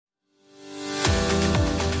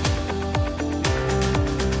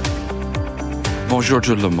Bonjour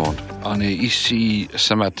tout le monde. On est ici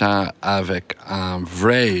ce matin avec un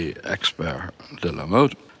vrai expert de la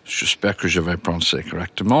mode. J'espère que je vais prononcer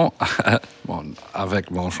correctement.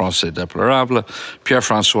 Avec mon français déplorable,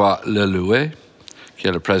 Pierre-François Le Louët, qui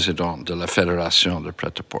est le président de la Fédération de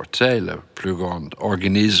Prêt-à-Porter, le plus grand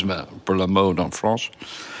organisme pour la mode en France.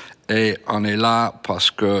 Et on est là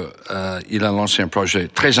parce que il a lancé un projet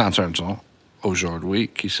très intéressant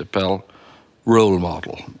aujourd'hui qui s'appelle Rôle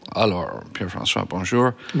Modèle. Alors, Pierre-François,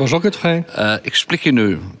 bonjour. Bonjour Godfrey.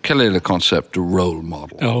 Expliquez-nous, quel est le concept de Rôle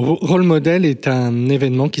Modèle? Alors, Rôle Modèle est un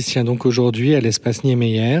événement qui se tient donc aujourd'hui à l'espace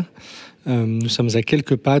Niemeyer. Nous sommes à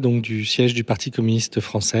quelques pas donc du siège du Parti communiste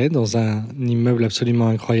français, dans un immeuble absolument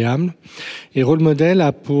incroyable. Et Rôle Modèle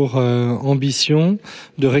a pour ambition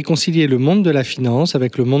de réconcilier le monde de la finance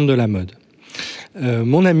avec le monde de la mode.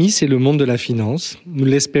 Mon ami, c'est le monde de la finance. Nous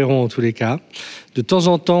l'espérons en tous les cas. De temps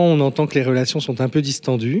en temps, on entend que les relations sont un peu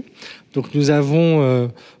distendues. Donc nous avons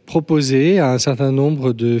proposé à un certain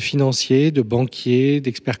nombre de financiers, de banquiers,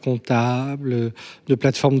 d'experts comptables, de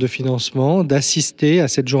plateformes de financement, d'assister à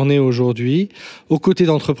cette journée aujourd'hui aux côtés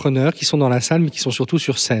d'entrepreneurs qui sont dans la salle, mais qui sont surtout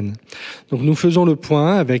sur scène. Donc nous faisons le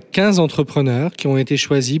point avec 15 entrepreneurs qui ont été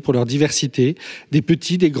choisis pour leur diversité, des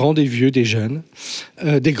petits, des grands, des vieux, des jeunes,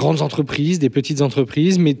 des grandes entreprises, des petites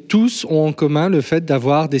entreprises, mais tous ont en commun le fait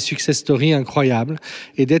d'avoir des success stories incroyables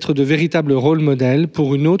et d'être de véritables rôles modèles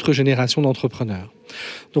pour une autre génération d'entrepreneurs.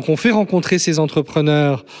 Donc on fait rencontrer ces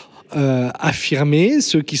entrepreneurs affirmés,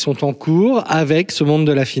 ceux qui sont en cours, avec ce monde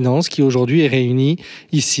de la finance qui aujourd'hui est réuni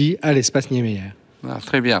ici à l'espace Niemeyer. Ah,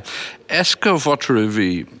 très bien. Est-ce que votre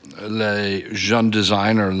avis, les jeunes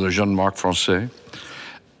designers, les jeunes marques français,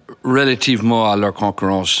 relativement à leur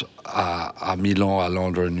concurrence à Milan, à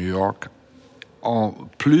Londres, à New York, ont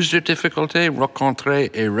plus de difficultés à rencontrer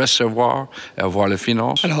et recevoir et avoir les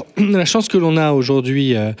finances? Alors, la chance que l'on a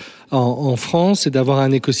aujourd'hui en France, c'est d'avoir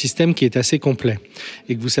un écosystème qui est assez complet.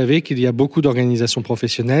 Et que vous savez qu'il y a beaucoup d'organisations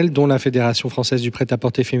professionnelles, dont la Fédération Française du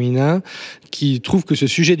Prêt-à-Porter Féminin, qui trouvent que ce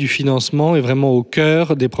sujet du financement est vraiment au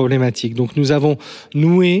cœur des problématiques. Donc, nous avons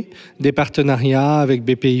noué des partenariats avec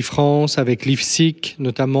BPI France, avec l'IFSIC,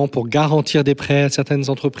 notamment pour garantir des prêts à certaines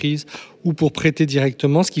entreprises ou pour prêter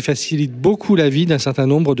directement, ce qui facilite beaucoup la vie d'un certain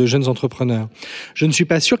nombre de jeunes entrepreneurs. Je ne suis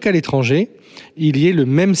pas sûr qu'à l'étranger, il y ait le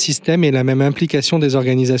même système et la même implication des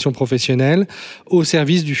organisations professionnelles au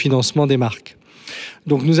service du financement des marques.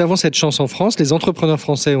 Donc nous avons cette chance en France, les entrepreneurs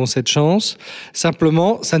français ont cette chance,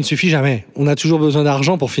 simplement ça ne suffit jamais. On a toujours besoin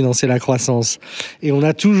d'argent pour financer la croissance et on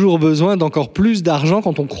a toujours besoin d'encore plus d'argent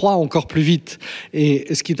quand on croit encore plus vite.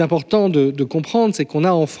 Et ce qui est important de comprendre, c'est qu'on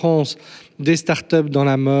a en France des startups dans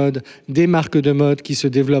la mode, des marques de mode qui se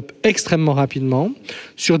développent extrêmement rapidement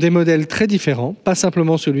sur des modèles très différents, pas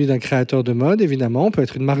simplement celui d'un créateur de mode, évidemment. On peut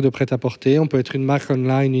être une marque de prêt-à-porter, on peut être une marque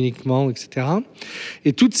online uniquement, etc.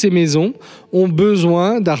 Et toutes ces maisons ont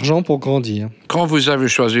besoin d'argent pour grandir. Quand vous avez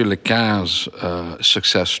choisi les 15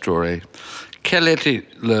 success stories, quelle était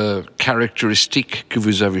la caractéristique que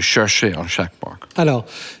vous avez cherchée en chaque marque? Alors,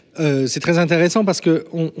 c'est très intéressant parce que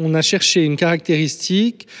on a cherché une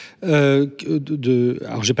caractéristique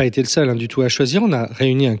alors j'ai pas été le seul du tout à choisir. On a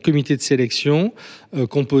réuni un comité de sélection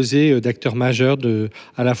composé d'acteurs majeurs de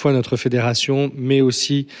à la fois notre fédération, mais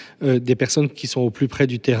aussi des personnes qui sont au plus près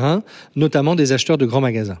du terrain, notamment des acheteurs de grands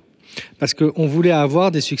magasins. Parce qu'on voulait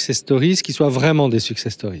avoir des success stories qui soient vraiment des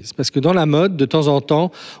success stories. Parce que dans la mode, de temps en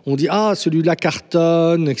temps, on dit « Ah, celui-là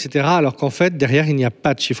cartonne, etc. » alors qu'en fait, derrière, il n'y a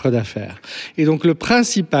pas de chiffre d'affaires. Et donc, le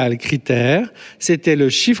principal critère, c'était le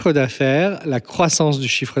chiffre d'affaires, la croissance du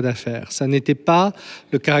chiffre d'affaires. Ça n'était pas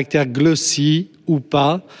le caractère glossy ou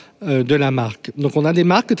pas de la marque. Donc, on a des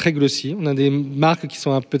marques très glossy, on a des marques qui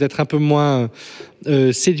sont peut-être un peu moins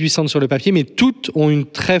séduisantes sur le papier, mais toutes ont une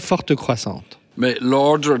très forte croissance. Mais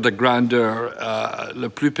l'ordre de grandeur, le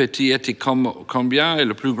plus petit était combien et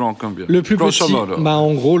le plus grand combien? Le plus petit,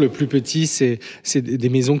 en gros, le plus petit, c'est des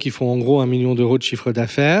maisons qui font en gros 1 million d'euros de chiffre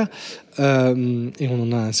d'affaires. Et on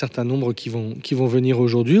en a un certain nombre qui vont venir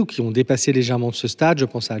aujourd'hui ou qui ont dépassé légèrement ce stade. Je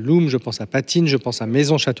pense à Loom, je pense à Patine, je pense à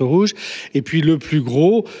Maison Château-Rouge. Et puis le plus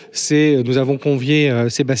gros, nous avons convié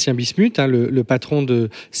Sébastien Bismuth, le patron de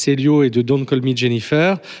Célio et de Don't Call Me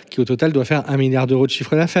Jennifer, qui au total doit faire 1 milliard d'euros de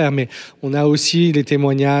chiffre d'affaires. Mais on a aussi les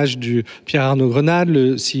témoignages du Pierre-Arnaud Grenade,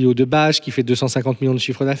 le CEO de Bâche, qui fait 250 millions de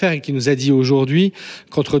chiffre d'affaires et qui nous a dit aujourd'hui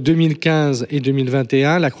qu'entre 2015 et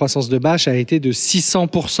 2021, la croissance de Bâche a été de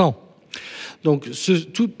 600%. Donc,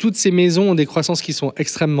 toutes ces maisons ont des croissances qui sont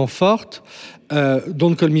extrêmement fortes.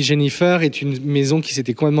 Don't Call Me Jennifer est une maison qui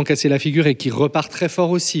s'était complètement cassé la figure et qui repart très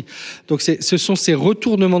fort aussi. Donc ce sont ces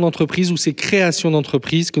retournements d'entreprise ou ces créations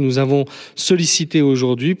d'entreprise que nous avons sollicitées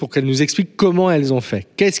aujourd'hui pour qu'elles nous expliquent comment elles ont fait.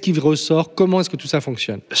 Qu'est-ce qui ressort? Comment est-ce que tout ça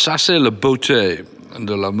fonctionne? Ça, c'est la beauté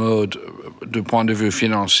de la mode du point de vue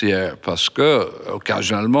financier, parce que,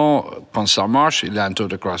 occasionnellement, quand ça marche, il y a un taux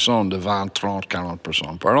de croissance de 20, 30,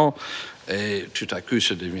 40% par an, et tout à coup,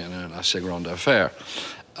 ça devient une assez grande affaire.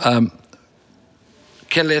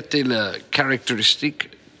 Quelle était la caractéristique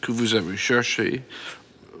que vous avez cherchée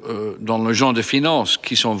dans le genre de finances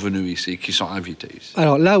qui sont venus ici, qui sont invités ici?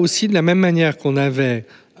 Alors là aussi, de la même manière qu'on avait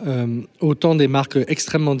autant des marques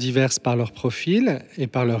extrêmement diverses par leur profil et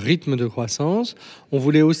par leur rythme de croissance, on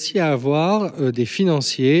voulait aussi avoir des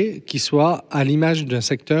financiers qui soient à l'image d'un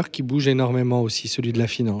secteur qui bouge énormément aussi, celui de la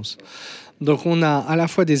finance. Donc on a à la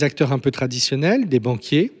fois des acteurs un peu traditionnels, des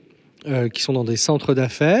banquiers, qui sont dans des centres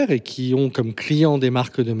d'affaires et qui ont comme clients des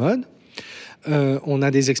marques de mode. On a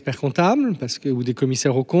des experts comptables ou des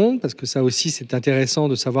commissaires aux comptes, parce que ça aussi c'est intéressant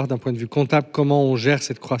de savoir d'un point de vue comptable comment on gère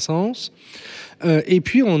cette croissance. Et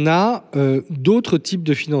puis on a d'autres types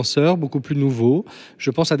de financeurs beaucoup plus nouveaux. Je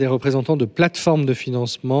pense à des représentants de plateformes de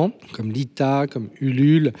financement comme l'ITA, comme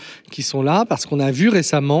Ulule, qui sont là parce qu'on a vu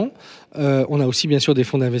récemment, on a aussi bien sûr des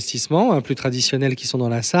fonds d'investissement plus traditionnels qui sont dans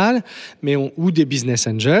la salle, ou des business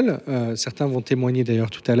angels. Certains vont témoigner d'ailleurs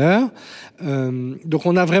tout à l'heure. Donc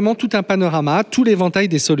on a vraiment tout un panorama, tout l'éventail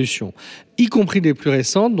des solutions, y compris les plus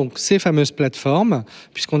récentes, donc ces fameuses plateformes,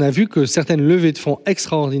 puisqu'on a vu que certaines levées de fonds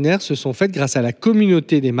extraordinaires se sont faites grâce à la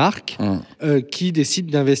communauté des marques qui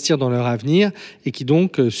décident d'investir dans leur avenir et qui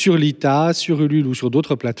donc, sur l'ITA, sur Ulule ou sur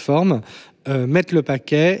d'autres plateformes, mettent le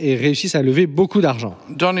paquet et réussissent à lever beaucoup d'argent.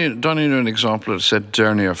 Donnez-nous un exemple de cette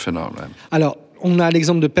dernière phénomène. Alors, on a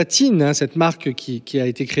l'exemple de Patine, cette marque qui a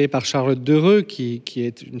été créée par Charlotte Dereux, qui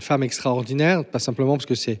est une femme extraordinaire, pas simplement parce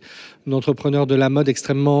que c'est une entrepreneur de la mode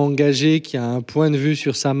extrêmement engagée, qui a un point de vue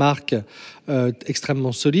sur sa marque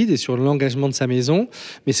extrêmement solide et sur l'engagement de sa maison,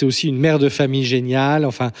 mais c'est aussi une mère de famille géniale.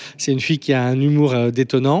 Enfin, c'est une fille qui a un humour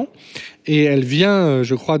détonnant. Et elle vient,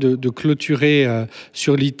 je crois, de clôturer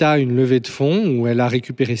sur l'ITA une levée de fonds où elle a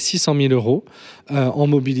récupéré 600 000 € en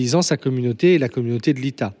mobilisant sa communauté et la communauté de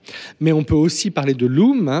l'ITA. Mais on peut aussi parler de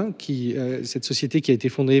Loom, cette société qui a été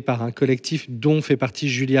fondée par un collectif dont fait partie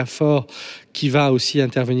Julia Faure, qui va aussi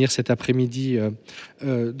intervenir cet après-midi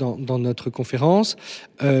dans notre conférence.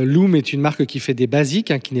 Loom est une marque qui fait des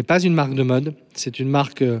basiques, qui n'est pas une marque de mode. C'est une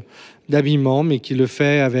marque d'habillement, mais qui le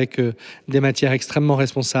fait avec des matières extrêmement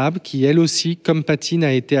responsables, qui elle aussi, comme Patine,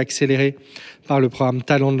 a été accélérée par le programme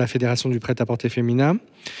Talent de la Fédération du Prêt-à-Porter Féminin.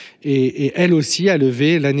 Et elle aussi a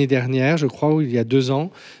levé l'année dernière, je crois, ou il y a 2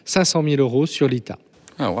 ans, 500 000 € sur l'ITA.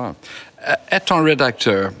 Ah, wow. Étant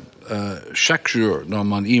rédacteur, chaque jour dans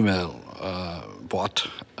mon email boîte,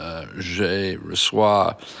 je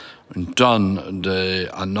reçois une tonne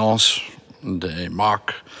d'annonces des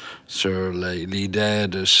marques sur l'idée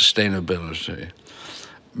de sustainability.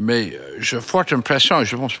 Mais j'ai forte impression, et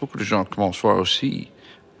je pense que beaucoup de gens commencent à voir aussi,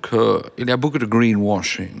 qu'il y a beaucoup de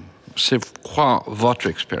greenwashing. C'est quoi votre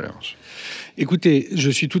expérience? Écoutez, je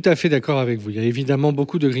suis tout à fait d'accord avec vous. Il y a évidemment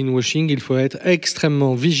beaucoup de greenwashing. Il faut être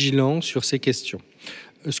extrêmement vigilant sur ces questions.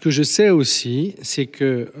 Ce que je sais aussi, c'est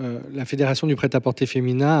que la Fédération du Prêt-à-Porter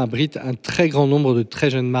Féminin abrite un très grand nombre de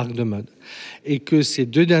très jeunes marques de mode. Et que ces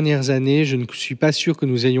 2 dernières années, je ne suis pas sûr que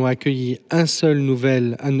nous ayons accueilli un seul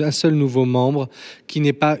nouveau membre qui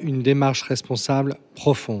n'ait pas une démarche responsable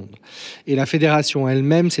profonde. Et la Fédération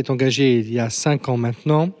elle-même s'est engagée il y a 5 ans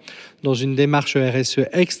maintenant dans une démarche RSE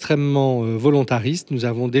extrêmement volontariste. Nous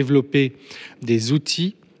avons développé des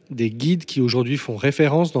outils, des guides qui aujourd'hui font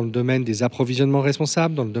référence dans le domaine des approvisionnements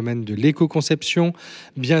responsables, dans le domaine de l'éco-conception,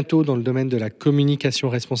 bientôt dans le domaine de la communication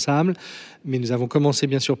responsable. Mais nous avons commencé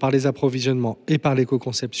bien sûr par les approvisionnements et par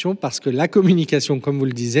l'éco-conception parce que la communication, comme vous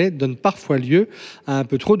le disiez, donne parfois lieu à un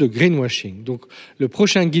peu trop de greenwashing. Donc le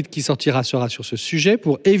prochain guide qui sortira sera sur ce sujet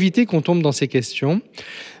pour éviter qu'on tombe dans ces questions.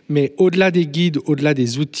 Mais au-delà des guides, au-delà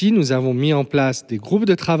des outils, nous avons mis en place des groupes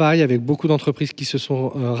de travail avec beaucoup d'entreprises qui se sont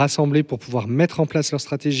rassemblées pour pouvoir mettre en place leur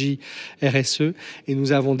stratégie RSE. Et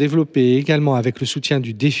nous avons développé également, avec le soutien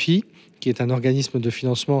du DEFI, qui est un organisme de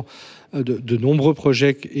financement de nombreux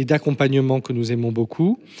projets et d'accompagnement que nous aimons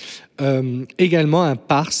beaucoup, également un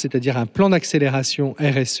PARS, c'est-à-dire un plan d'accélération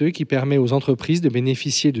RSE qui permet aux entreprises de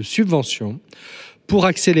bénéficier de subventions pour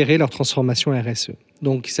accélérer leur transformation RSE.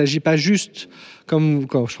 Donc, il ne s'agit pas juste, comme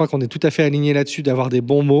je crois qu'on est tout à fait aligné là-dessus, d'avoir des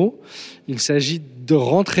bons mots. Il s'agit de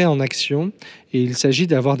rentrer en action et il s'agit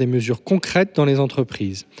d'avoir des mesures concrètes dans les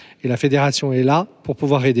entreprises. Et la Fédération est là pour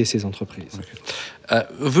pouvoir aider ces entreprises. Okay.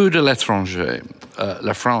 Vu de l'étranger,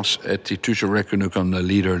 la France était toujours reconnue comme le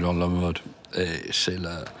leader dans la mode. Et c'est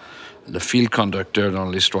le fil conducteur dans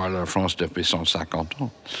l'histoire de la France depuis 150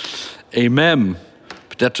 ans. Et même,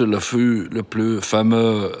 peut-être le plus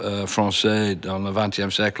fameux français dans le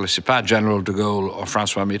XXe siècle, c'est pas Général de Gaulle ou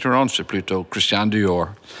François Mitterrand, c'est plutôt Christian Dior.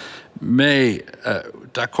 Mais,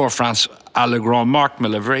 d'accord, France a le grand marque, mais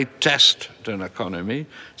le vrai test d'une économie,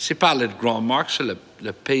 c'est pas le grand marque, c'est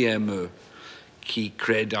le PME qui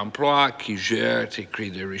crée d'emplois, qui gère, qui crée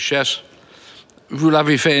des richesses. Vous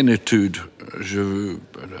l'avez fait une étude,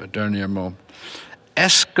 dernièrement.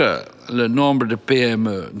 Est-ce que le nombre de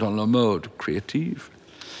PME dans le mode créatif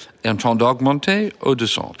est en train d'augmenter ou de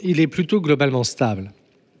descendre? Il est plutôt globalement stable.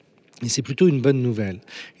 Et c'est plutôt une bonne nouvelle.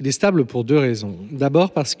 Il est stable pour 2 raisons.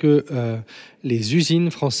 D'abord parce que les usines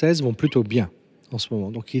françaises vont plutôt bien en ce moment.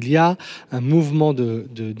 Donc il y a un mouvement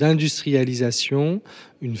d'industrialisation,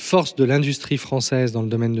 une force de l'industrie française dans le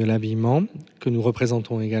domaine de l'habillement, que nous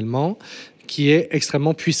représentons également, qui est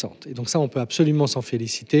extrêmement puissante. Et donc ça, on peut absolument s'en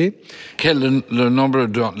féliciter. Le nombre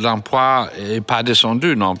d'emplois n'est pas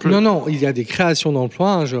descendu non plus? Non, il y a des créations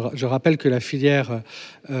d'emplois. Je rappelle que la filière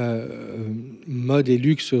mode et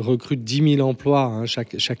luxe recrute 10 000 emplois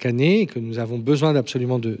chaque année et que nous avons besoin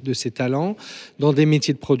absolument de ces talents dans des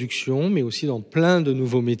métiers de production, mais aussi dans plein de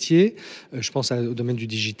nouveaux métiers. Je pense au domaine du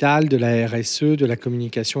digital, de la RSE, de la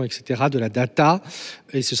communication, etc., de la data.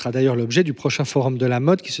 Et ce sera d'ailleurs l'objet du prochain forum de la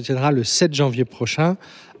mode qui se tiendra le 7 janvier prochain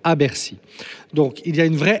à Bercy. Donc, il y a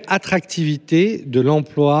une vraie attractivité de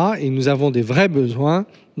l'emploi et nous avons des vrais besoins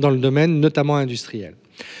dans le domaine notamment industriel.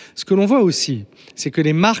 Ce que l'on voit aussi, c'est que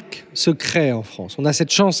les marques se créent en France. On a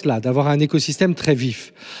cette chance-là d'avoir un écosystème très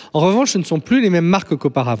vif. En revanche, ce ne sont plus les mêmes marques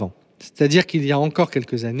qu'auparavant. C'est-à-dire qu'il y a encore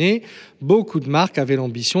quelques années, beaucoup de marques avaient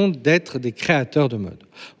l'ambition d'être des créateurs de mode.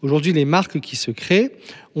 Aujourd'hui, les marques qui se créent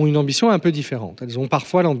ont une ambition un peu différente. Elles ont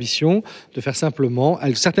parfois l'ambition de faire simplement...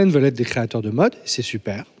 Certaines veulent être des créateurs de mode, c'est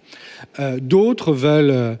super. D'autres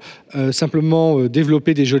veulent simplement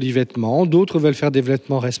développer des jolis vêtements. D'autres veulent faire des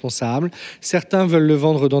vêtements responsables. Certains veulent le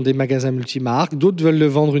vendre dans des magasins multimarques. D'autres veulent le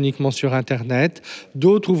vendre uniquement sur Internet.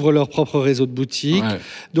 D'autres ouvrent leur propre réseau de boutiques. Ouais.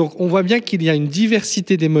 Donc, on voit bien qu'il y a une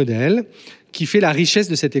diversité des modèles qui fait la richesse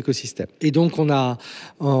de cet écosystème. Et donc,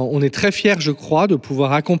 on est très fiers, je crois, de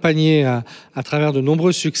pouvoir accompagner à travers de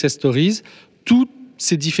nombreuses success stories toutes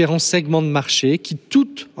ces différents segments de marché qui,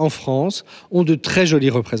 toutes en France, ont de très jolis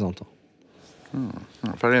représentants.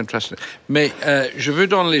 Very interesting. Mais je veux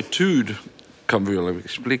dans l'étude, comme vous l'avez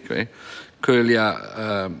expliqué, qu'il y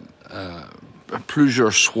a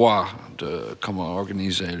plusieurs choix de comment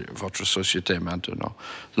organiser votre société maintenant.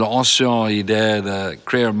 L'ancienne idée de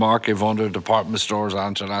créer une marque et vendre department stores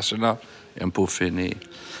internationaux est un peu finie.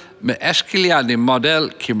 Mais est-ce qu'il y a des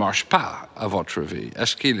modèles qui ne marchent pas, à votre avis?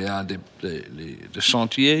 Est-ce qu'il y a des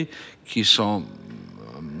sentiers qui sont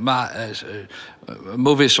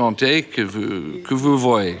mauvaise santé que vous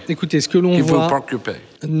voyez? Écoutez, ce que l'on qui voit... vous préoccupe?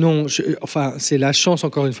 Non, c'est la chance,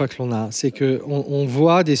 encore une fois, que l'on a. C'est qu'on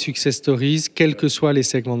voit des success stories, quels que soient les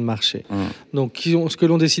segments de marché. Donc, ce que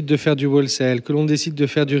l'on décide de faire du wholesale, que l'on décide de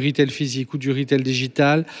faire du retail physique ou du retail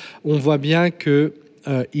digital, on voit bien que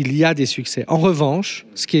il y a des succès. En revanche,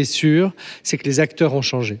 ce qui est sûr, c'est que les acteurs ont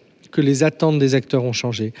changé, que les attentes des acteurs ont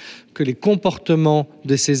changé, que les comportements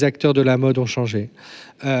de ces acteurs de la mode ont changé.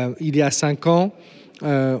 Il y a 5 ans,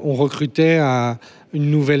 on recrutait une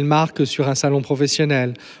nouvelle marque sur un salon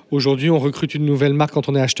professionnel. Aujourd'hui, on recrute une nouvelle marque quand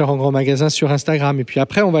on est acheteur en grand magasin sur Instagram. Et puis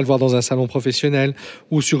après, on va le voir dans un salon professionnel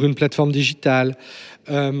ou sur une plateforme digitale.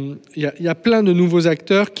 Il y a plein de nouveaux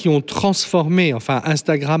acteurs qui ont transformé,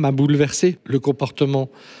 Instagram a bouleversé le comportement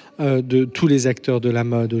de tous les acteurs de la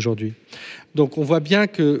mode aujourd'hui. Donc on voit bien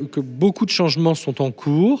que beaucoup de changements sont en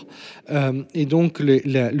cours et donc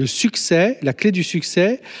le succès, la clé du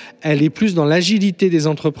succès, elle est plus dans l'agilité des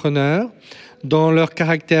entrepreneurs, dans leur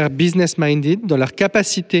caractère business-minded, dans leur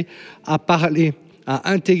capacité à parler,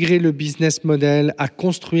 à intégrer le business model, à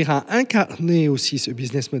construire, à incarner aussi ce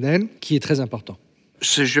business model qui est très important.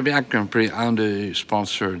 Si j'ai bien compris, un des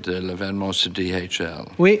sponsors de l'événement, c'est DHL.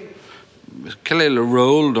 Oui. Quel est le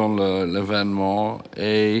rôle dans l'événement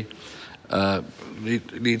et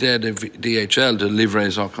l'idée de DHL, de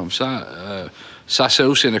livraison comme ça, Ça, c'est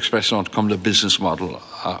aussi une expression comme le business model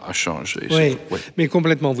a changé. Oui, mais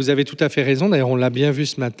complètement. Vous avez tout à fait raison. D'ailleurs, on l'a bien vu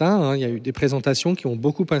ce matin. Il y a eu des présentations qui ont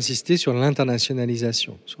beaucoup insisté sur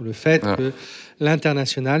l'internationalisation, sur le fait que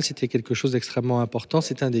l'international, c'était quelque chose d'extrêmement important.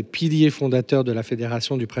 C'est un des piliers fondateurs de la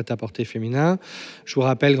Fédération du Prêt-à-Porter féminin. Je vous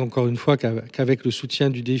rappelle encore une fois qu'avec le soutien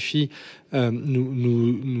du défi,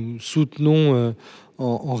 nous soutenons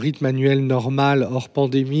en rythme annuel normal, hors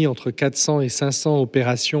pandémie, entre 400 et 500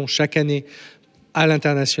 opérations chaque année à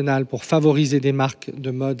l'international pour favoriser des marques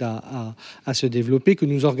de mode à se développer, que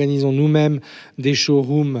nous organisons nous-mêmes des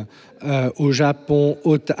showrooms au Japon,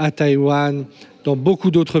 à Taïwan, dans beaucoup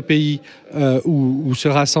d'autres pays où se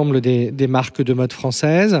rassemblent des marques de mode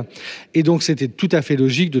françaises. Et donc, c'était tout à fait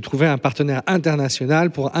logique de trouver un partenaire international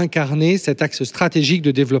pour incarner cet axe stratégique de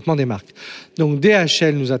développement des marques. Donc,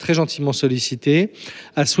 DHL nous a très gentiment sollicité,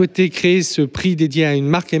 a souhaité créer ce prix dédié à une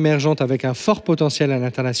marque émergente avec un fort potentiel à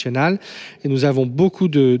l'international. Et nous avons beaucoup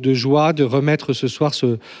de joie de remettre ce soir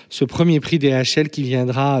ce premier prix DHL qui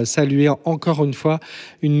viendra saluer encore une fois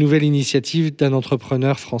une nouvelle initiative d'un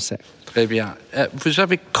entrepreneur français. Très bien. Vous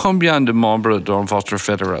avez combien de membres dans votre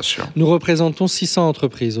fédération? Nous représentons 600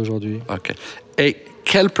 entreprises aujourd'hui. OK. Et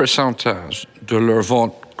quel pourcentage de leur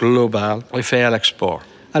vente globale est fait à l'export?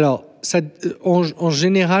 Alors, en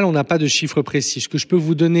général, on n'a pas de chiffre précis. Ce que je peux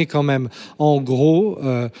vous donner quand même, en gros,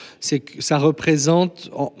 c'est que ça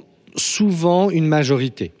représente souvent une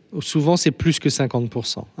majorité. Souvent, c'est plus que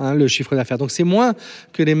 50%, le chiffre d'affaires. Donc, c'est moins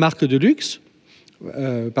que les marques de luxe.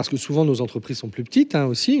 Parce que souvent nos entreprises sont plus petites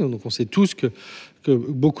aussi, donc on sait tous que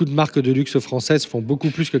beaucoup de marques de luxe françaises font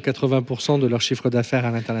beaucoup plus que 80% de leur chiffre d'affaires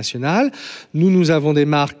à l'international. Nous avons des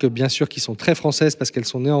marques bien sûr qui sont très françaises parce qu'elles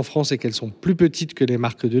sont nées en France et qu'elles sont plus petites que les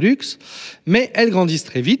marques de luxe, mais elles grandissent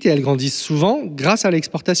très vite et elles grandissent souvent grâce à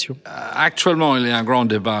l'exportation. Actuellement, il y a un grand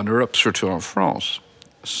débat en Europe, surtout en France,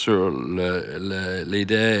 sur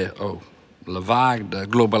l'idée, la vague de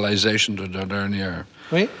globalisation de la dernière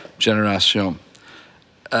génération.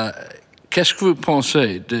 Qu'est-ce que vous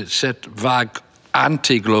pensez de cette vague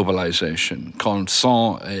anti-globalisation qu'on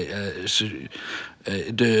sent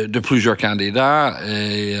de plusieurs candidats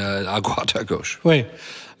et à droite, à gauche? Oui.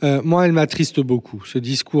 Moi, elle m'attriste beaucoup, ce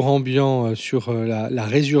discours ambiant sur la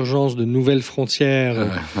résurgence de nouvelles frontières,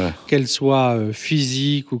 qu'elles soient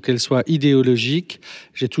physiques ou qu'elles soient idéologiques.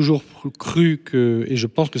 J'ai toujours cru et je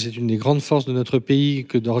pense que c'est une des grandes forces de notre pays,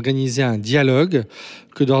 que d'organiser un dialogue,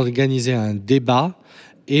 que d'organiser un débat.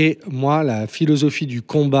 Et moi, la philosophie du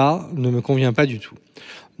combat ne me convient pas du tout.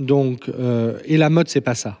 Donc, et la mode, c'est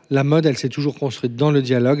pas ça. La mode, elle s'est toujours construite dans le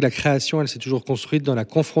dialogue. La création, elle s'est toujours construite dans la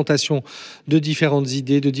confrontation de différentes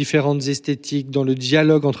idées, de différentes esthétiques, dans le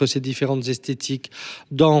dialogue entre ces différentes esthétiques,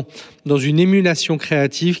 dans une émulation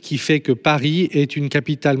créative qui fait que Paris est une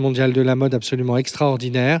capitale mondiale de la mode absolument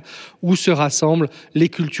extraordinaire, où se rassemblent les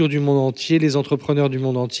cultures du monde entier, les entrepreneurs du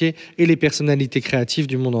monde entier et les personnalités créatives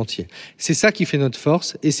du monde entier. C'est ça qui fait notre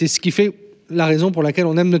force et c'est ce qui fait la raison pour laquelle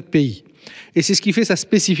on aime notre pays. Et c'est ce qui fait sa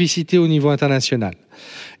spécificité au niveau international.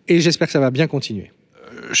 Et j'espère que ça va bien continuer.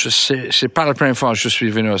 Je sais, c'est pas la première fois que je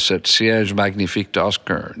suis venu à ce siège magnifique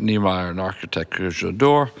d'Oscar Niemeyer, un architecte que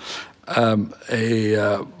j'adore. Les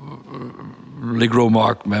gros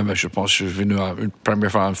marques, même, je pense que je suis venu une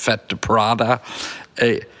première fois à une fête de Prada.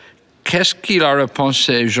 Et qu'est-ce qu'il aurait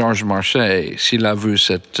pensé Georges Marchais s'il a vu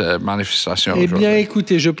cette manifestation aujourd'hui? Eh bien,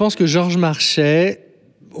 écoutez, je pense que Georges Marchais,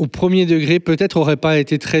 au premier degré, peut-être aurait pas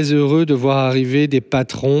été très heureux de voir arriver des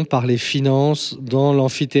patrons par les finances dans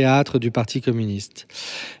l'amphithéâtre du Parti communiste.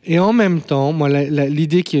 Et en même temps, moi,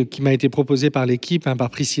 l'idée qui m'a été proposée par l'équipe, par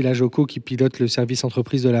Priscilla Jocot qui pilote le service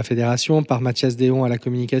entreprise de la Fédération, par Mathias Déon à la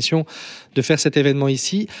communication, de faire cet événement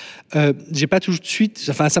ici, j'ai pas tout de suite,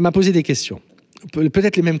 enfin, ça m'a posé des questions.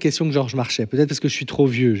 Peut-être les mêmes questions que Georges Marchais, peut-être parce que je suis trop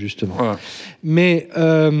vieux, justement. Ouais. Mais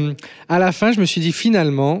à la fin, je me suis dit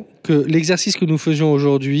finalement que l'exercice que nous faisions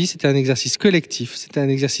aujourd'hui, c'était un exercice collectif, c'était un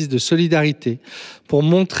exercice de solidarité pour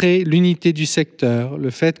montrer l'unité du secteur,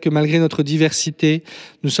 le fait que malgré notre diversité,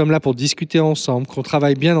 nous sommes là pour discuter ensemble, qu'on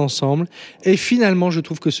travaille bien ensemble. Et finalement, je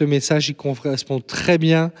trouve que ce message, il correspond très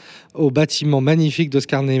bien au bâtiment magnifique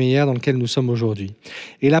d'Oscar Niemeyer dans lequel nous sommes aujourd'hui.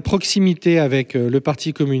 Et la proximité avec le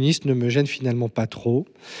Parti communiste ne me gêne finalement pas trop.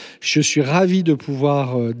 Je suis ravi de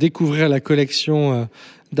pouvoir découvrir la collection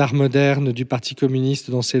d'art moderne du Parti communiste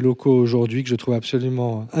dans ses locaux aujourd'hui, que je trouve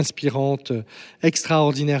absolument inspirante,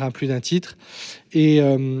 extraordinaire à plus d'un titre. Et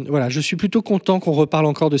voilà, je suis plutôt content qu'on reparle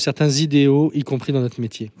encore de certains idéaux, y compris dans notre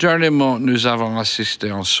métier. Dernièrement, nous avons assisté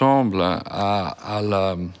ensemble à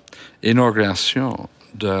l'inauguration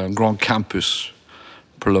d'un grand campus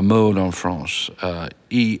pour la mode en France,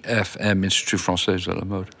 IFM, Institut Français de la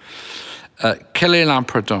mode. Quelle est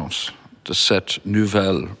l'importance de ce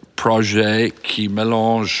nouvel projet qui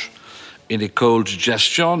mélange une école de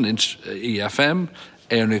gestion, IFM,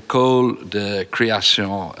 et une école de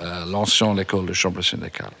création, l'ancienne école de chambre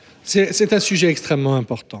syndicale. C'est un sujet extrêmement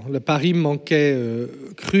important. Le Paris manquait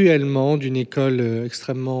cruellement d'une école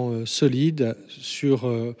extrêmement solide sur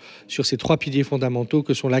ces trois piliers fondamentaux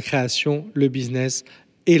que sont la création, le business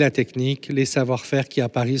et la technique. Les savoir-faire qui à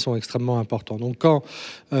Paris sont extrêmement importants. Donc quand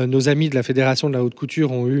nos amis de la Fédération de la haute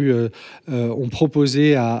couture ont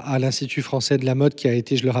proposé à l'Institut français de la mode, qui a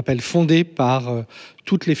été, je le rappelle, fondé par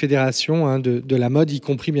toutes les fédérations de la mode, y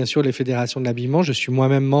compris bien sûr les fédérations de l'habillement. Je suis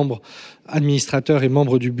moi-même membre administrateur et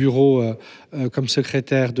membre du bureau comme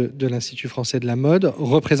secrétaire de l'Institut français de la mode,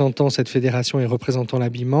 représentant cette fédération et représentant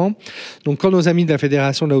l'habillement. Donc quand nos amis de la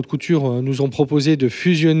Fédération de la haute couture nous ont proposé de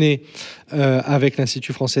fusionner avec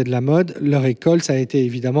l'Institut français de la mode, leur école, ça a été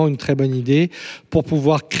évidemment une très bonne idée pour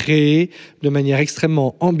pouvoir créer de manière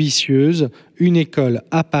extrêmement ambitieuse une école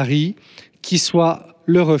à Paris qui soit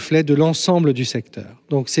le reflet de l'ensemble du secteur.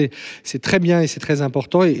 Donc c'est très bien et c'est très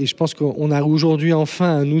important, et je pense qu'on a aujourd'hui enfin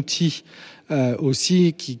un outil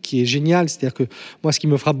aussi qui est génial. C'est-à-dire que moi, ce qui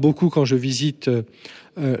me frappe beaucoup quand je visite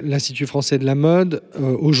l'Institut français de la mode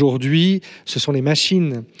aujourd'hui, ce sont les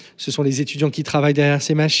machines, ce sont les étudiants qui travaillent derrière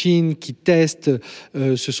ces machines, qui testent,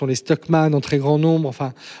 ce sont les stockman en très grand nombre.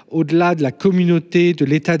 Enfin, au-delà de la communauté, de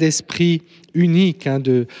l'état d'esprit unique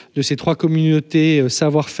de ces trois communautés,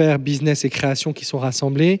 savoir-faire, business et création, qui sont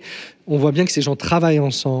rassemblées, on voit bien que ces gens travaillent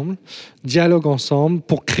ensemble, dialoguent ensemble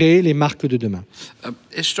pour créer les marques de demain.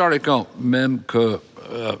 Historiquement, même que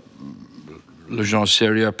les gens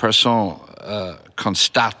sérieux, personne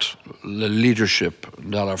constate le leadership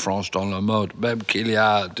de la France dans la mode, même qu'il y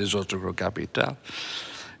a des autres gros capitales,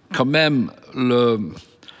 quand même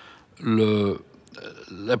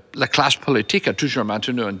la classe politique a toujours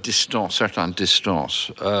maintenu une certaine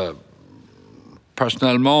distance.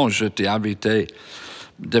 Personnellement, j'étais invité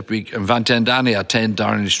depuis une vingtaine d'années à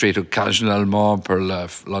Downing Street occasionnellement pour la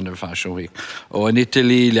London Fashion Week. En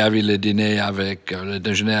Italie, il y avait le déjeuner avec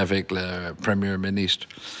le Premier ministre.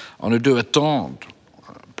 On a dû attendre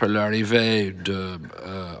pour l'arrivée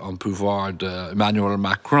en pouvoir d'Emmanuel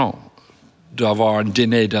Macron d'avoir un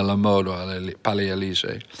dîner dans la mode au Palais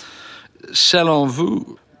Élysée. Selon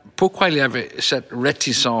vous, pourquoi il y avait cette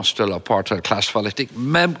réticence de la part de la classe politique,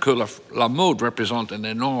 même que la mode représente une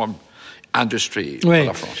énorme industrie pour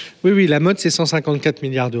la France? Oui, la mode, c'est 154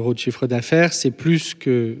 milliards d'euros de chiffre d'affaires. C'est plus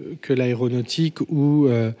que l'aéronautique ou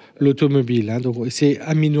l'automobile. Donc, c'est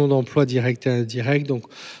 1 million d'emplois directs et indirects. Donc,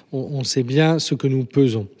 on sait bien ce que nous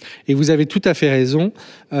pesons. Et vous avez tout à fait raison.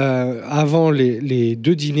 Avant les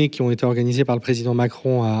deux dîners qui ont été organisés par le président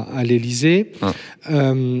Macron à l'Élysée,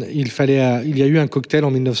 il y a eu un cocktail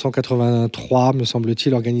en 1983, me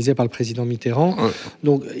semble-t-il, organisé par le président Mitterrand.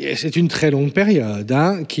 Donc, c'est une très longue période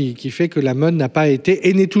qui fait que la mode n'a pas été,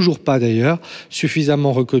 et n'est toujours pas d'ailleurs,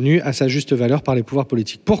 suffisamment reconnue à sa juste valeur par les pouvoirs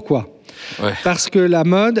politiques. Pourquoi ? Parce que la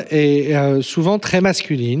mode est souvent très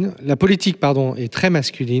masculine, la politique, est très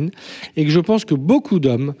masculine, et que je pense que beaucoup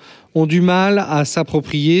d'hommes ont du mal à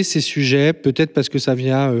s'approprier ces sujets, peut-être parce que ça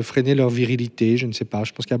vient freiner leur virilité, je ne sais pas.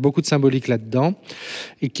 Je pense qu'il y a beaucoup de symbolique là-dedans,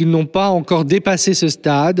 et qu'ils n'ont pas encore dépassé ce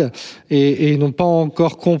stade, et n'ont pas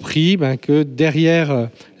encore compris que derrière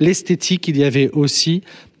l'esthétique, il y avait aussi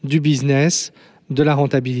du business, de la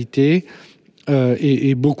rentabilité,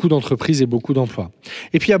 et beaucoup d'entreprises et beaucoup d'emplois.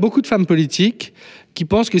 Et puis il y a beaucoup de femmes politiques qui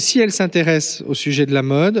pensent que si elles s'intéressent au sujet de la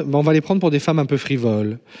mode, on va les prendre pour des femmes un peu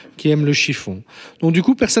frivoles, qui aiment le chiffon. Donc du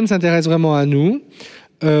coup, personne ne s'intéresse vraiment à nous.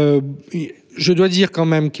 Je dois dire quand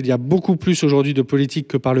même qu'il y a beaucoup plus aujourd'hui de politiques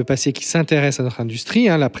que par le passé qui s'intéressent à notre industrie.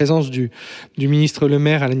 La présence du ministre Le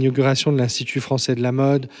Maire à l'inauguration de l'Institut français de la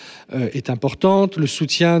mode est importante. Le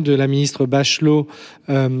soutien de la ministre Bachelot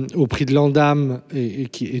au prix de l'Andam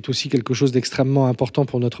qui est aussi quelque chose d'extrêmement important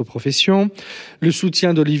pour notre profession. Le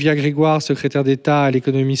soutien d'Olivia Grégoire, secrétaire d'État à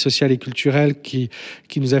l'économie sociale et culturelle, qui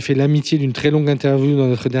nous a fait l'amitié d'une très longue interview dans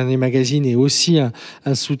notre dernier magazine, et aussi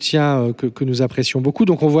un soutien que nous apprécions beaucoup.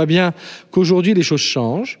 Donc on voit bien qu'aujourd'hui les choses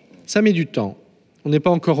changent, ça met du temps, on n'est pas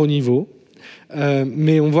encore au niveau,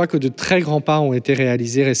 mais on voit que de très grands pas ont été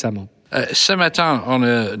réalisés récemment. Ce matin, on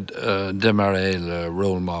a démarré le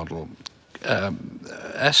Rôle Modèle.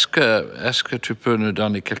 Est-ce que tu peux nous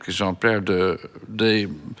donner quelques exemplaires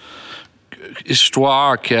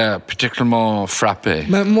histoire qui a particulièrement frappé?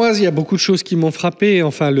 Moi, il y a beaucoup de choses qui m'ont frappé.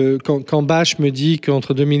 Enfin, quand Bach me dit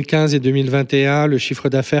qu'entre 2015 et 2021, le chiffre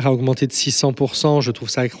d'affaires a augmenté de 600%, je trouve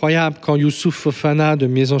ça incroyable. Quand Youssouf Fofana de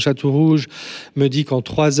Maison Château Rouge me dit qu'en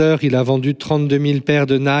 3 heures, il a vendu 32 000 paires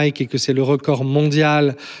de Nike et que c'est le record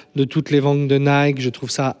mondial de toutes les ventes de Nike, je trouve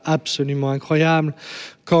ça absolument incroyable.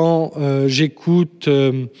 Quand j'écoute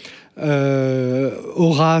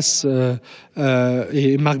Horace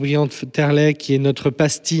et Marc Briand-Terlet, qui est notre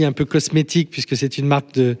pastille un peu cosmétique, puisque c'est une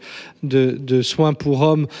marque de soins pour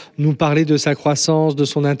hommes, nous parler de sa croissance, de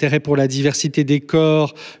son intérêt pour la diversité des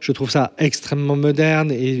corps. Je trouve ça extrêmement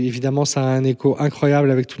moderne et évidemment ça a un écho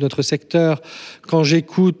incroyable avec tout notre secteur. Quand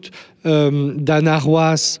j'écoute Dana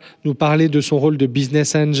Roas nous parler de son rôle de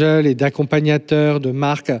business angel et d'accompagnateur de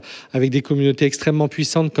marques avec des communautés extrêmement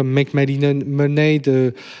puissantes comme Make Money,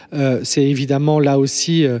 c'est évidemment là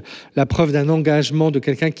aussi la preuve d'un engagement de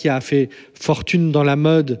quelqu'un qui a fait fortune dans la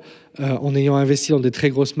mode en ayant investi dans des très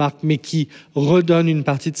grosses marques, mais qui redonne une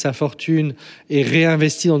partie de sa fortune et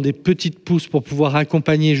réinvestit dans des petites pousses pour pouvoir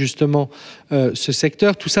accompagner justement ce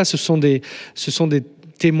secteur. Tout ça, ce sont des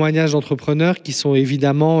témoignages d'entrepreneurs qui sont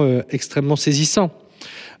évidemment extrêmement saisissants.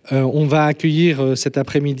 On va accueillir cet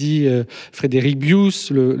après-midi Frédéric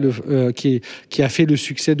Bius, qui a fait le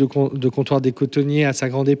succès de Comptoir des Cotonniers à sa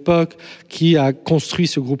grande époque, qui a construit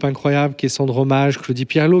ce groupe incroyable qui est Sandromage, Claudie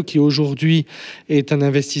Pierlot, qui aujourd'hui est un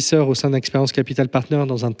investisseur au sein d'Expérience Capital Partner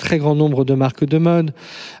dans un très grand nombre de marques de mode.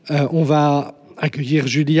 On va accueillir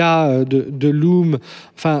Julia de Loom.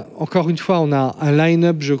 Enfin, encore une fois, on a un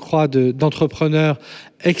line-up, je crois, d'entrepreneurs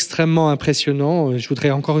extrêmement impressionnant. Je voudrais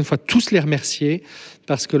encore une fois tous les remercier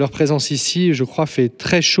parce que leur présence ici, je crois, fait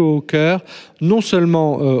très chaud au cœur, non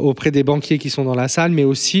seulement auprès des banquiers qui sont dans la salle, mais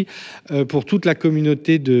aussi pour toute la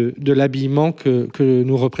communauté de l'habillement que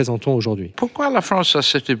nous représentons aujourd'hui. Pourquoi la France a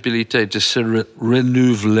cette habilité de se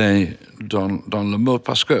renouveler dans le mode?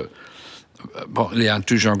 Parce que il y a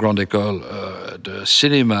toujours une grande école de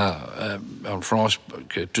cinéma en France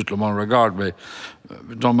que tout le monde regarde, mais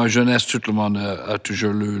dans ma jeunesse, tout le monde a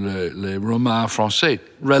toujours lu les romans français,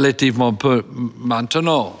 relativement peu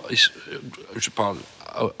maintenant, je parle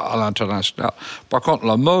à l'international. Par contre,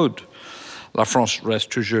 la mode, la France reste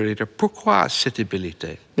toujours leader. Pourquoi cette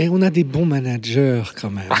habilité? Mais on a des bons managers quand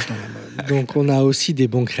même dans la mode. Donc on a aussi des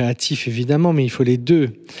bons créatifs évidemment, mais il faut les deux.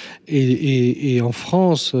 Et en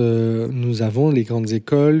France, nous avons les grandes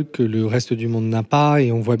écoles que le reste du monde n'a pas,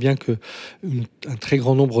 et on voit bien que un très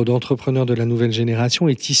grand nombre d'entrepreneurs de la nouvelle génération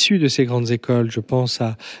est issu de ces grandes écoles. Je pense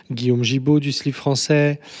à Guillaume Gibaud du Slip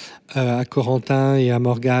français, à Corentin et à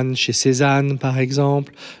Morgane chez Cézanne par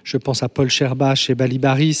exemple. Je pense à Paul Sherbach chez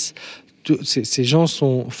Balibaris. Ces gens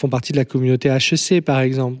font partie de la communauté HEC, par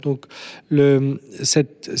exemple. Donc,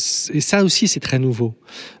 et ça aussi, c'est très nouveau.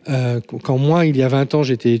 Quand moi, il y a 20 ans,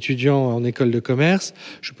 j'étais étudiant en école de commerce,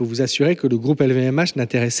 je peux vous assurer que le groupe LVMH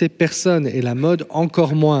n'intéressait personne, et la mode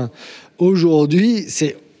encore moins. Aujourd'hui,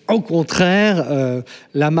 c'est au contraire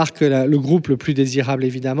la marque, le groupe le plus désirable,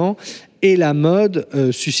 évidemment. Et la mode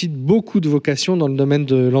suscite beaucoup de vocations dans le domaine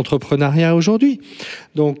de l'entrepreneuriat aujourd'hui.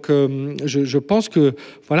 Donc, je pense que,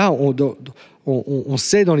 voilà, on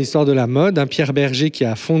sait dans l'histoire de la mode, Pierre Berger, qui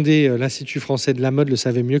a fondé l'Institut français de la mode, le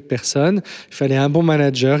savait mieux que personne. Il fallait un bon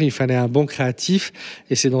manager, il fallait un bon créatif.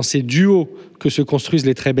 Et c'est dans ces duos que se construisent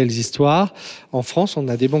les très belles histoires. En France, on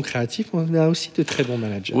a des bons créatifs, on a aussi de très bons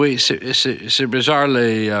managers. Oui, c'est bizarre,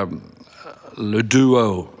 le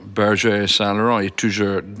duo Berger et Saint-Laurent est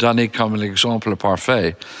toujours donné comme l'exemple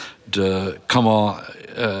parfait de comment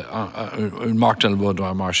une marque de la mode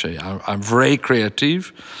doit marcher. Un vrai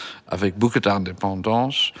créatif avec beaucoup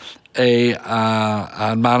d'indépendance et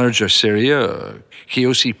un manager sérieux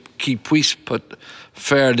qui puisse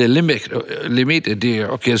faire des limites et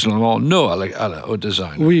dire occasionnellement non au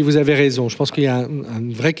design. Oui, vous avez raison. Je pense qu'il y a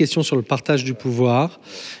une vraie question sur le partage du pouvoir.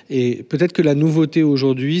 Et peut-être que la nouveauté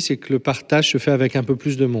aujourd'hui, c'est que le partage se fait avec un peu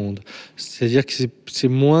plus de monde. C'est-à-dire que c'est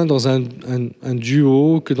moins dans un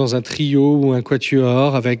duo que dans un trio ou un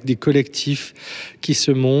quatuor, avec des collectifs qui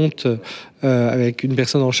se montent, avec une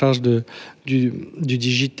personne en charge du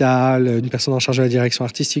digital, une personne en charge de la direction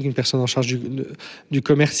artistique, une personne en charge du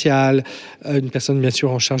commercial, une personne bien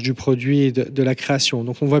sûr en charge du produit et de la création.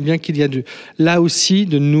 Donc on voit bien qu'il y a là aussi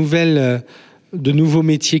de nouveaux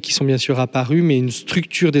métiers qui sont bien sûr apparus, mais une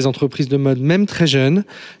structure des entreprises de mode, même très jeune,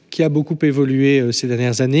 qui a beaucoup évolué ces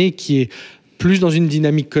dernières années et qui est plus dans une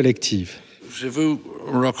dynamique collective. J'ai vu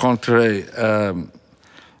rencontrer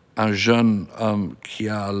un jeune homme qui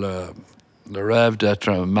a le rêve d'être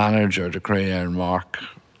un manager, de créer une marque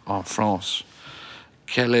en France.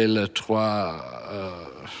 Quel est le trois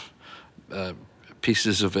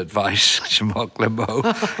pieces of advice, je manque le mot,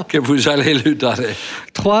 que vous allez lui donner?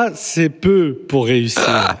 3, c'est peu pour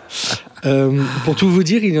réussir. Pour tout vous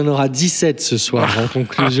dire, il y en aura 17 ce soir en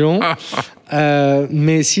conclusion.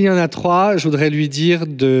 Mais s'il y en a 3, je voudrais lui dire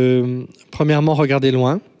de, premièrement, regarder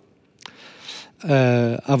loin,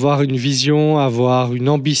 avoir une vision, avoir une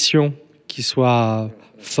ambition qui soit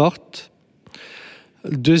forte.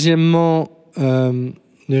 Deuxièmement,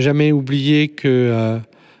 ne jamais oublier que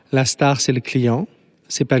la star, c'est le client,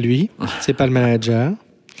 c'est pas lui, c'est pas le manager.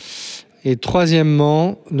 Et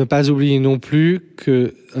troisièmement, ne pas oublier non plus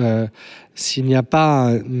que s'il n'y a pas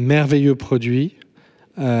un merveilleux produit,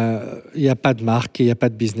 il n'y a pas de marque et il n'y a pas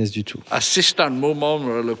de business du tout. À ce moment,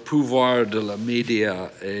 le pouvoir de la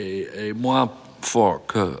média est moins fort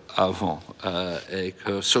qu'avant et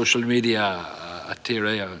que social media a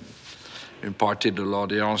attiré une partie de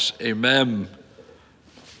l'audience et même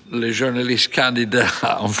les journalistes candidats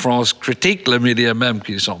en France critiquent les médias même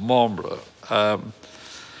qui sont membres.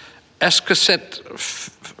 Est-ce que cette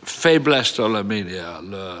faiblesse de la média,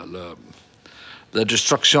 la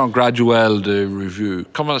destruction graduelle des revues,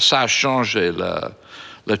 comment ça a changé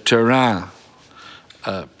le terrain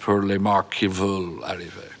pour les marques qui veulent arriver?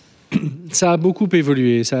 Ça a beaucoup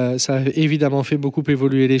évolué, ça a évidemment fait beaucoup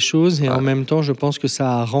évoluer les choses et en même temps, je pense que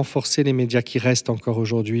ça a renforcé les médias qui restent encore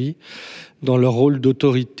aujourd'hui dans leur rôle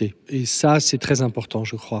d'autorité. Et ça, c'est très important,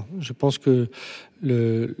 je crois. Je pense que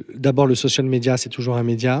d'abord, le social media, c'est toujours un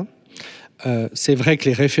média. C'est vrai que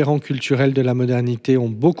les référents culturels de la modernité ont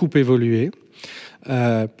beaucoup évolué.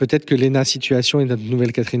 Peut-être que Léna Situation est notre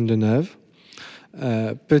nouvelle Catherine Deneuve.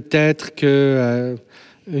 Peut-être que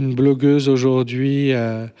une blogueuse aujourd'hui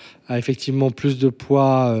a effectivement plus de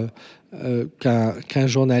poids qu'un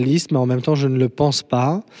journaliste, mais en même temps, je ne le pense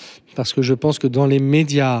pas. Parce que je pense que dans les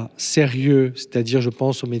médias sérieux, c'est-à-dire je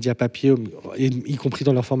pense aux médias papier, y compris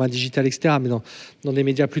dans leur format digital, etc., mais dans des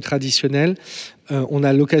médias plus traditionnels, on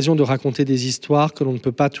a l'occasion de raconter des histoires que l'on ne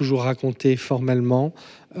peut pas toujours raconter formellement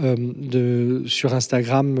sur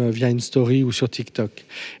Instagram via une story ou sur TikTok.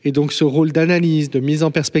 Et donc ce rôle d'analyse, de mise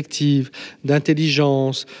en perspective,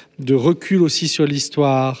 d'intelligence, de recul aussi sur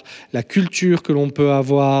l'histoire, la culture que l'on peut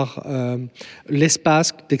avoir,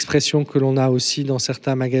 l'espace d'expression que l'on a aussi dans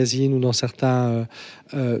certains magazines ou dans certains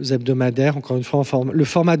hebdomadaires. Encore une fois, le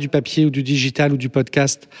format du papier ou du digital ou du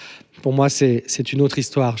podcast, pour moi, c'est une autre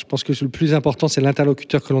histoire. Je pense que le plus important, c'est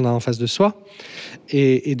l'interlocuteur que l'on a en face de soi.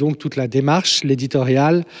 Et donc, toute la démarche,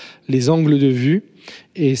 l'éditorial, les angles de vue.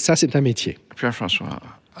 Et ça, c'est un métier. Pierre-François,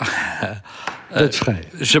 Godfrey.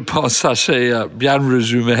 Je pense que ça, c'est bien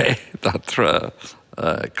résumé notre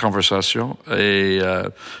conversation. Et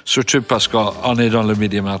surtout parce qu'on est dans le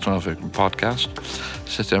média maintenant avec un podcast.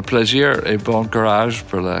 C'est un plaisir et bon courage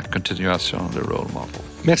pour la continuation de Rôle Modèle.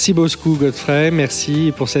 Merci beaucoup, Godfrey.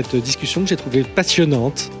 Merci pour cette discussion que j'ai trouvée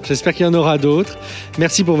passionnante. J'espère qu'il y en aura d'autres.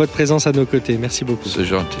 Merci pour votre présence à nos côtés. Merci beaucoup. C'est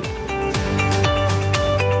gentil.